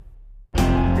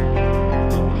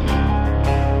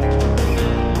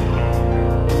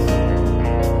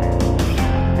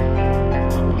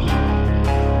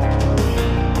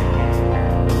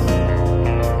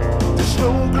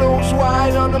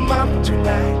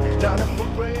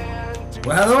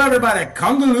Well, hello everybody,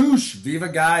 Kongaloosh, Viva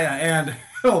Gaia, and,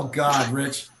 oh God,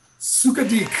 Rich,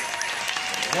 Sukadik.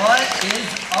 What is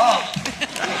up?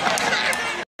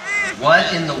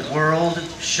 What in the world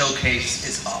showcase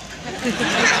is up?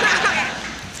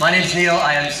 My name's Neil.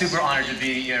 I am super honored to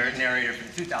be your narrator for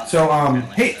the 2000. So,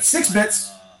 hey, 6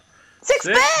 bits. 6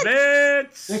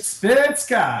 bits! 6 bits,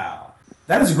 Kyle.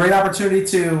 That is a great opportunity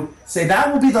to say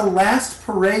that will be the last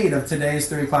parade of today's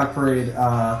 3 o'clock parade,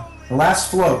 the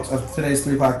last float of today's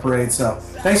 3 o'clock parade. So,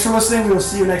 thanks for listening. We will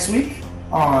see you next week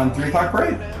on 3 o'clock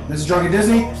parade. This is Drunken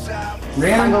Disney,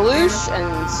 Rhiannon, Kongaloosh,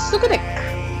 and Sukadik.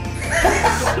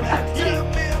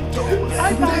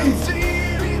 Bye-bye.